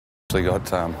Actually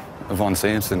got Yvonne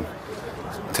Sampson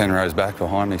 10 rows back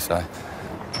behind me, so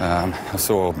I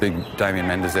saw big Damien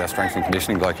Mendes, our strength and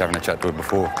conditioning bloke, having a chat to her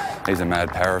before. He's a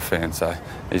mad para fan, so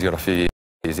he's got a few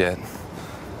years yet.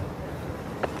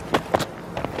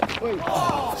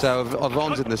 So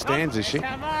Yvonne's in the stands, is she?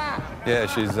 Yeah,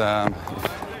 she's,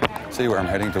 see where I'm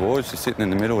heading towards. She's sitting in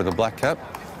the middle with a black cap.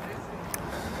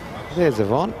 There's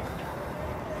Yvonne.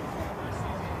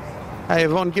 Hey,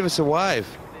 Yvonne, give us a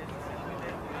wave.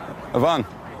 Yvonne.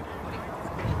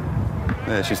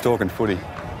 Yeah, she's talking footy.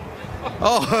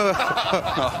 Oh!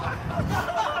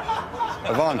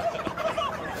 Yvonne.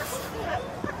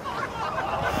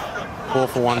 4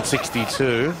 for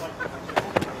 162.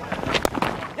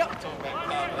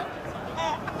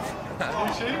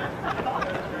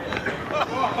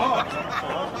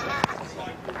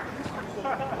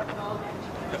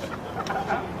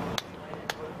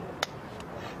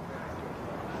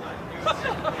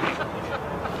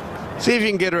 See if you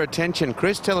can get her attention.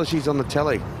 Chris, tell her she's on the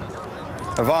telly.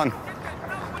 Yvonne,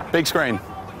 big screen.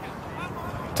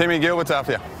 Timmy Gilbert's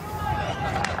after you.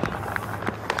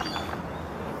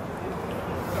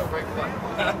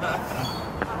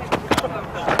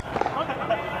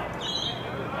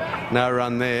 No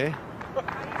run there.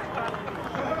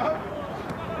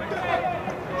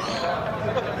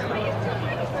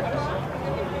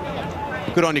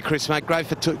 Good on you, Chris, mate. Great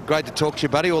to talk to you,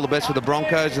 buddy. All the best for the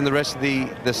Broncos and the rest of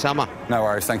the summer. No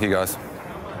worries. Thank you, guys.